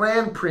D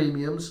plan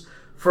premiums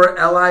for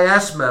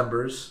LIS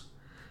members,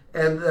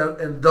 and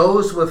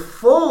those with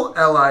full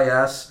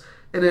LIS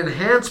and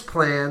enhanced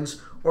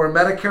plans or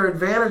Medicare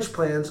Advantage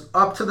plans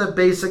up to the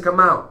basic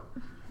amount,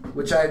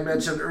 which I had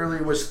mentioned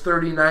earlier was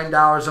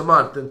 $39 a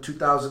month in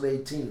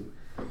 2018,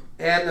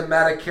 and the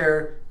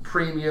Medicare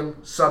premium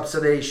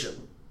subsidization.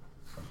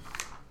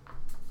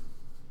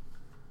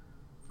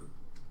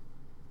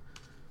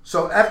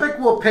 So Epic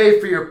will pay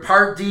for your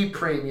Part D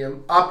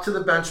premium up to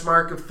the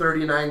benchmark of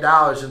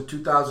 $39 in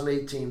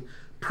 2018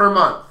 per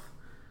month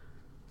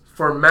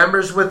for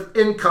members with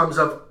incomes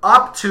of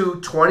up to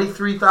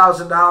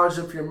 $23,000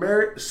 if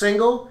you're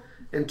single,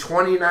 and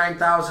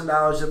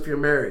 $29,000 if you're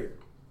married.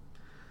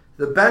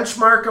 The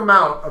benchmark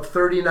amount of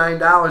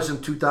 $39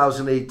 in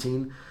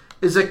 2018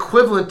 is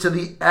equivalent to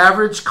the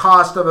average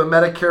cost of a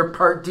Medicare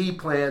Part D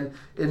plan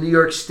in New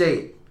York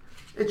State.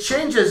 It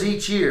changes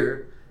each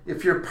year.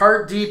 If your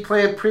Part D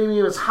plan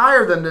premium is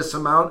higher than this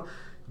amount,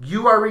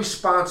 you are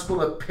responsible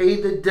to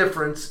pay the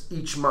difference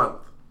each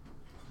month.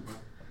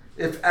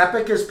 If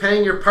Epic is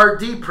paying your Part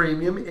D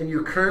premium and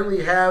you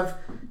currently have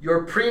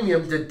your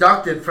premium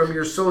deducted from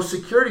your Social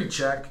Security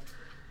check,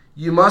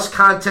 you must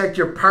contact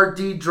your Part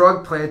D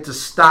drug plan to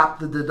stop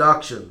the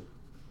deduction.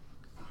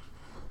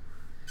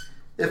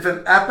 If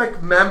an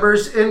Epic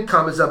member's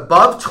income is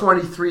above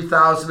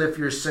 $23,000 if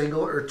you're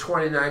single, or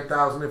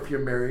 $29,000 if you're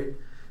married,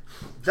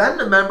 then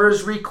the member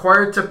is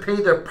required to pay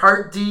their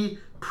Part D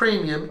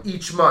premium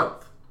each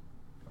month.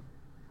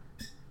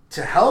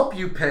 To help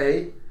you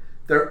pay,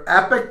 their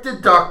Epic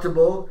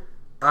deductible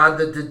on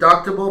the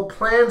deductible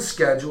plan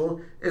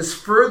schedule is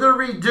further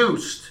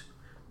reduced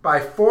by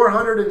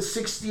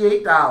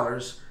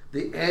 $468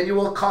 the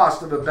annual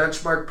cost of a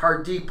benchmark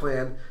Part D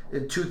plan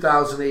in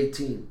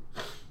 2018.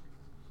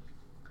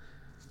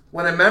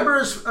 When a member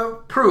is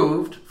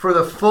approved for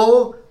the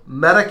full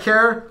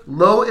Medicare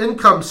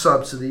low-income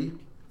subsidy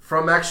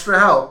from Extra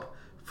Help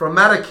from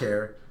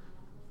Medicare,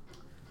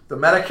 the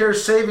Medicare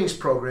Savings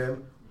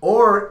Program,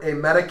 or a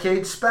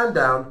Medicaid spend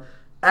down,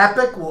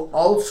 Epic will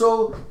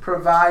also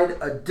provide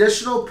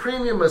additional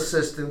premium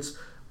assistance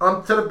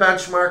up to the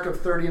benchmark of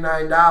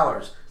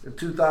 $39 in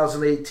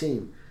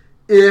 2018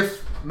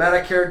 if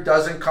Medicare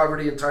doesn't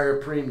cover the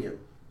entire premium.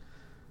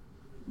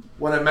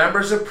 When a member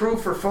is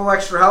approved for full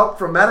Extra Help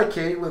from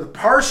Medicaid with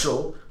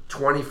partial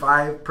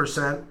 25%,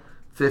 50%,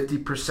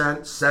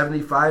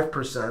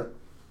 75%,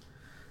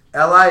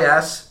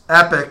 LIS,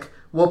 Epic,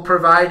 will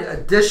provide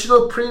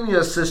additional premium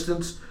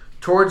assistance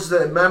towards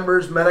the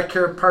member's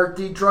Medicare Part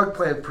D drug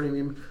plan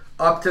premium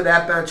up to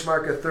that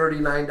benchmark of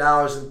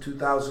 $39 in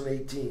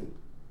 2018.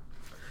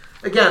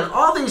 Again,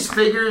 all these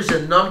figures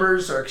and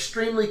numbers are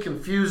extremely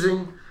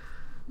confusing.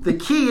 The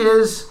key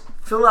is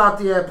fill out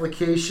the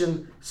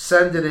application,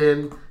 send it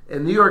in,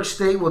 and New York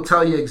State will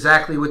tell you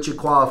exactly what you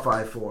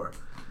qualify for.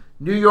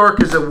 New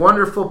York is a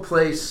wonderful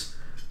place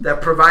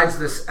that provides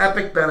this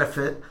Epic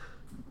benefit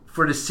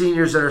for the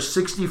seniors that are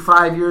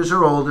 65 years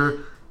or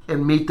older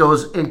and meet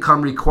those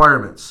income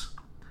requirements.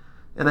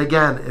 And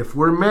again, if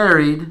we're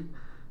married,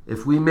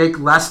 if we make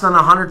less than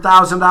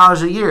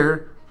 $100,000 a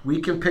year,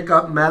 we can pick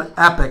up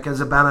Epic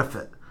as a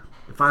benefit.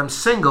 If I'm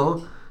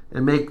single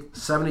and make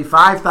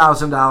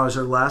 $75,000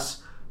 or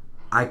less,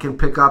 I can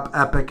pick up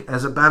Epic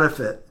as a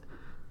benefit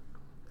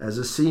as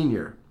a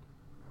senior.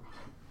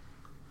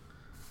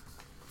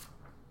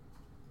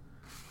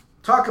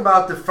 Talk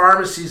about the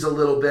pharmacies a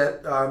little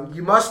bit.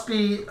 You must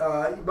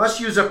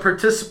use a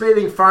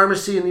participating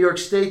pharmacy in New York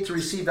State to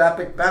receive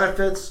Epic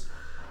benefits.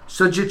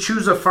 So you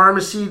choose a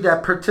pharmacy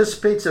that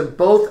participates in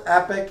both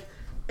Epic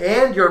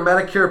and your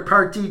Medicare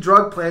Part D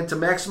drug plan to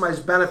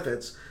maximize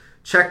benefits.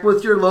 Check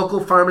with your local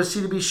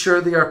pharmacy to be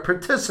sure they are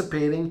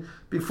participating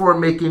before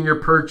making your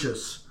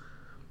purchase.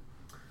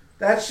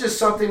 That's just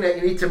something that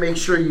you need to make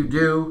sure you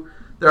do.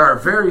 There are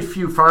very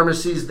few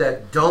pharmacies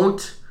that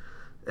don't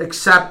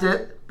accept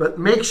it, but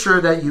make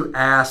sure that you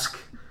ask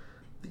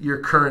your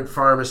current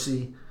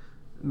pharmacy.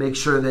 Make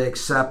sure they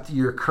accept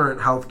your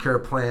current health care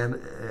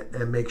plan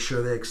and make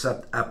sure they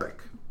accept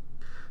Epic.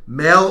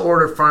 Mail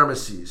order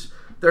pharmacies.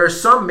 There are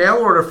some mail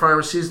order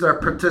pharmacies that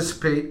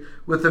participate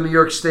with the New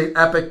York State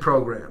Epic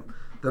program.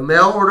 The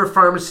mail order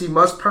pharmacy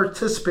must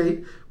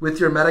participate with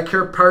your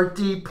Medicare Part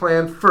D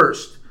plan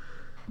first.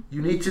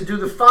 You need to do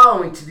the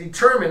following to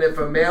determine if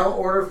a mail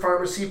order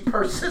pharmacy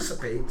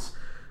participates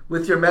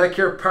with your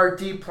Medicare Part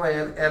D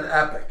plan and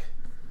Epic.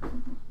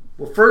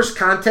 Well, first,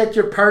 contact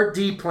your Part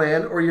D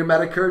plan or your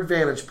Medicare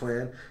Advantage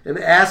plan and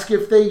ask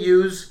if they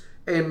use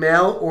a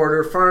mail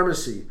order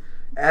pharmacy.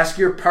 Ask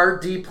your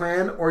Part D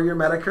plan or your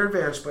Medicare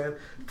Advantage plan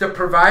to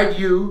provide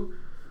you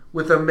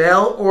with a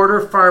mail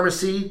order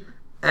pharmacy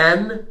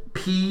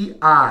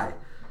NPI,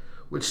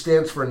 which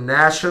stands for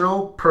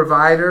National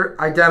Provider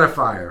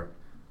Identifier.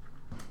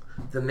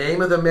 The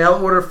name of the mail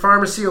order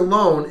pharmacy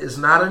alone is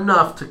not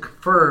enough to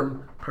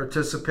confirm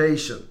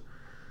participation.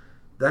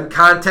 Then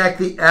contact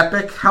the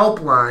Epic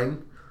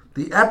helpline.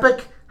 The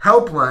Epic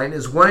helpline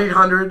is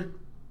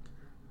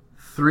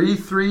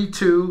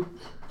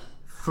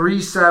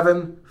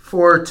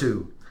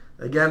 1-800-332-3742.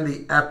 Again,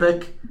 the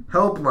Epic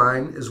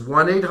helpline is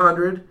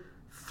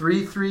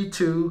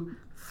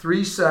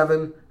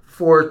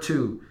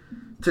 1-800-332-3742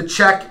 to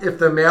check if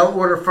the mail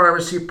order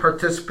pharmacy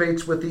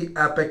participates with the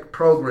Epic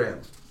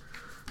program.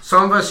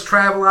 Some of us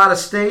travel out of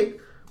state.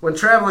 When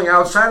traveling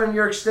outside of New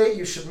York State,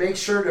 you should make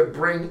sure to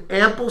bring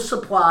ample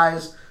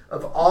supplies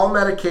of all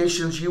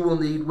medications you will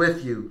need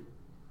with you.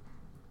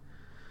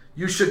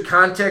 You should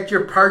contact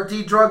your Part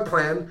D drug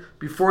plan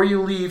before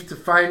you leave to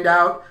find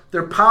out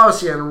their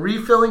policy on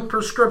refilling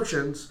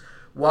prescriptions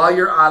while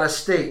you're out of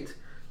state.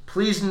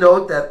 Please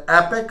note that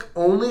Epic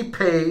only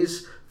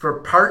pays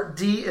for Part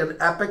D and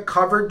Epic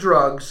covered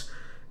drugs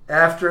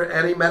after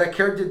any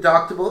Medicare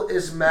deductible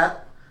is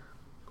met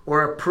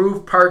or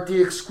approved Part D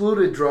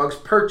excluded drugs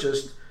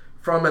purchased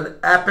from an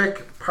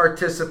Epic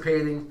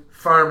participating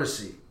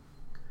pharmacy.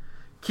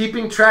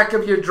 Keeping track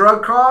of your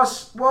drug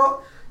costs?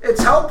 Well,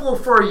 it's helpful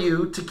for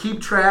you to keep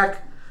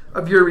track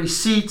of your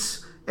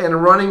receipts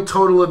and running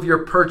total of your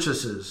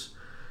purchases.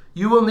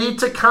 You will need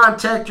to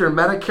contact your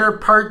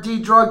Medicare Part D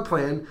drug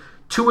plan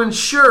to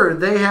ensure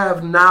they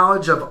have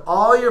knowledge of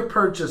all your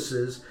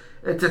purchases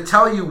and to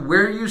tell you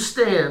where you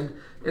stand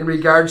in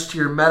regards to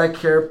your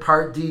Medicare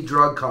Part D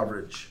drug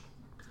coverage.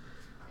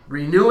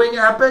 Renewing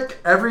Epic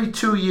every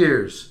 2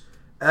 years.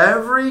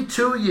 Every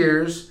 2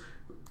 years,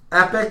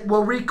 Epic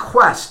will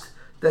request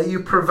that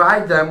you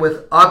provide them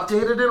with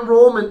updated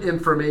enrollment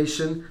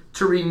information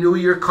to renew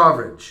your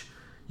coverage.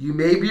 You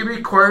may be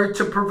required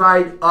to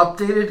provide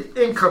updated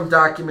income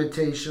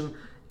documentation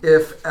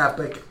if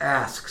Epic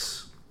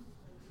asks.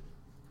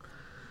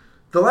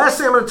 The last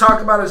thing I'm going to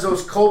talk about is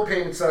those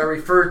co-payments that I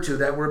referred to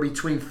that were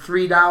between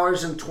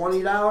 $3 and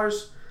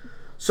 $20.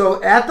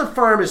 So at the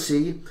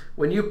pharmacy,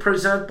 when you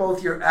present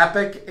both your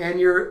Epic and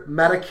your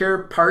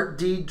Medicare Part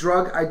D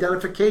drug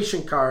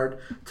identification card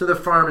to the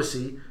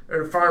pharmacy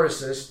or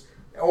pharmacist,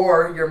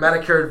 or your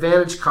Medicare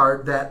Advantage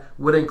card that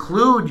would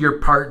include your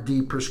Part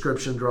D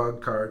prescription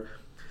drug card,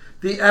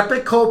 the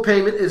Epic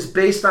copayment is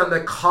based on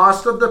the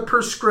cost of the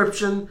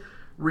prescription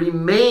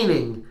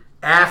remaining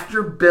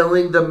after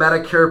billing the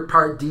Medicare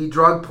Part D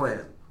drug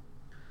plan.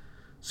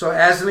 So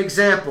as an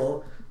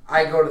example,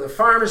 I go to the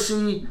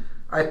pharmacy,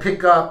 I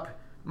pick up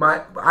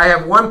I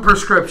have one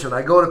prescription,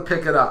 I go to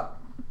pick it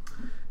up,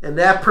 and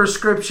that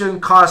prescription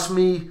costs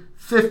me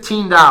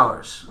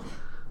 $15.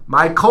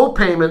 My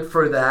copayment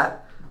for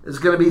that is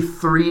going to be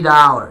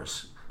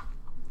 $3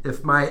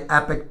 if my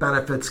Epic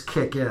benefits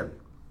kick in.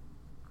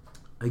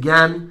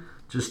 Again,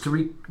 just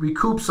to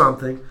recoup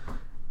something,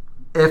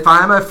 if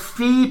I'm a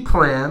fee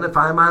plan, if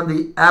I'm on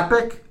the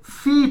Epic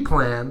fee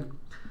plan,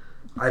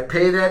 I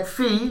pay that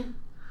fee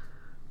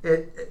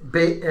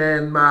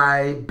and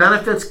my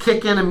benefits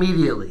kick in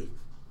immediately.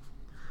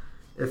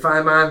 If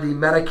I'm on the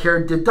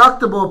Medicare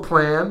deductible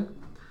plan,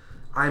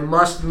 I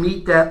must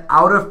meet that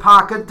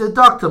out-of-pocket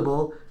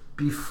deductible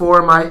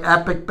before my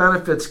Epic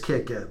benefits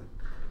kick in.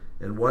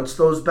 And once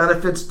those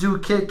benefits do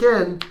kick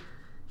in,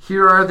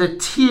 here are the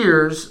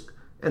tiers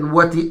and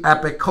what the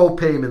Epic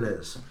copayment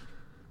is.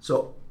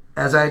 So,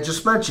 as I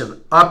just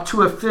mentioned, up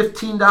to a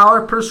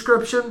 $15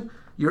 prescription,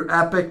 your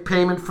Epic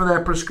payment for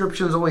that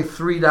prescription is only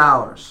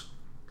 $3.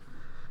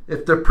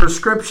 If the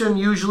prescription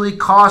usually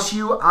costs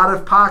you out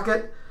of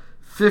pocket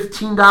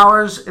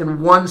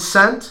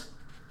 $15.01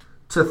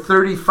 to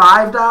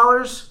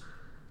 $35,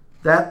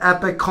 that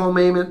Epic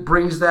copayment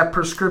brings that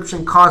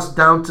prescription cost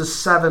down to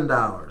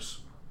 $7.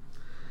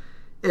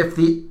 If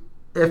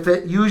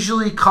it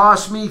usually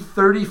costs me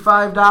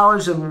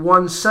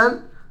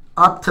 $35.01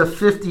 up to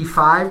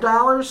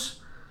 $55,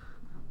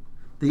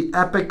 the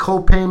Epic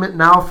copayment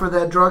now for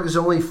that drug is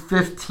only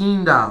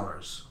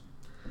 $15.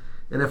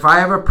 And if I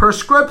have a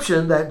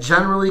prescription that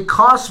generally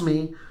costs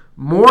me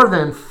more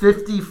than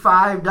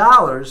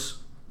 $55,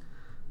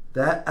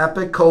 that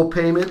Epic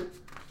copayment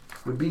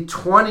would be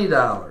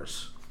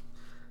 $20.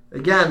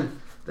 Again,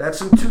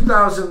 that's in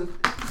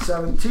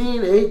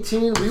 2017,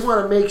 18. We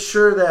want to make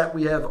sure that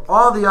we have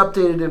all the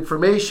updated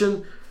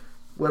information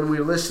when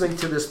we're listening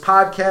to this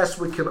podcast,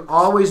 which can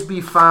always be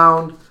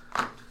found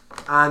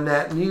on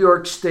that New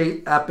York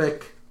State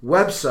Epic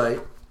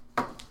website.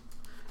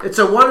 It's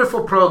a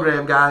wonderful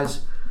program,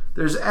 guys.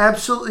 There's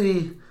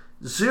absolutely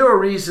zero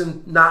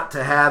reason not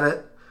to have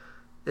it.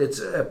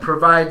 It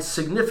provides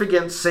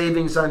significant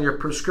savings on your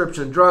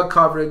prescription drug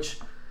coverage,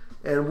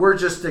 and we're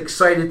just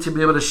excited to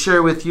be able to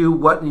share with you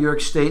what New York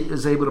State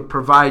is able to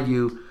provide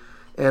you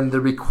and the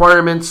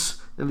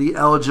requirements and the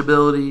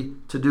eligibility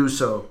to do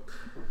so.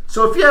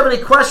 So if you have any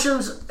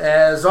questions,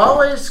 as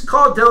always,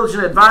 call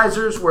Diligent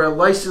Advisors, where a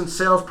licensed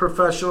sales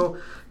professional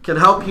can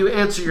help you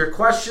answer your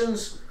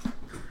questions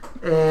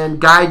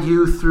and guide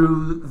you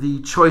through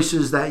the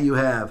choices that you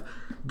have.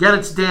 Again,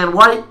 it's Dan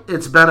White.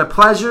 It's been a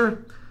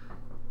pleasure.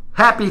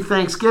 Happy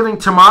Thanksgiving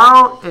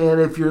tomorrow, and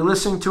if you're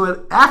listening to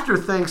it after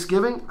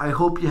Thanksgiving, I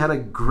hope you had a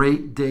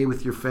great day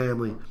with your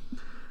family.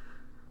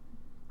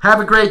 Have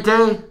a great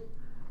day.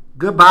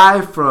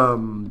 Goodbye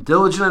from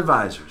Diligent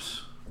Advisors.